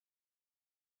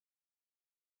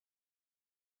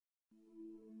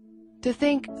To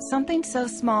think something so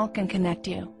small can connect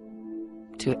you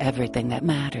to everything that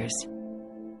matters.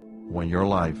 When your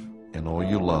life and all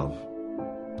you love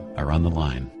are on the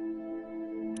line.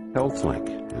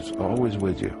 HealthLink is always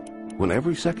with you when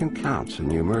every second counts in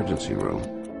the emergency room,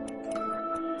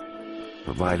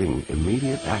 providing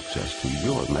immediate access to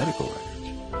your medical records.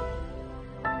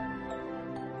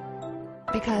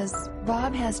 Because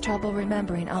Rob has trouble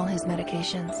remembering all his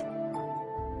medications.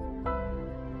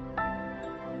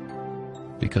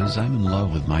 Because I'm in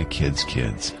love with my kids'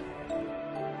 kids.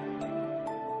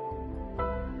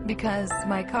 Because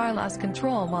my car lost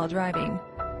control while driving.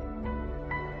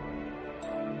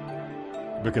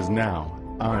 Because now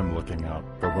I'm looking out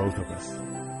for both of us.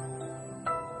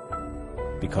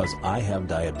 Because I have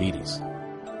diabetes,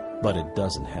 but it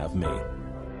doesn't have me.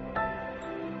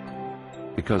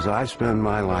 Because I spend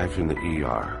my life in the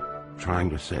ER trying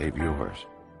to save yours.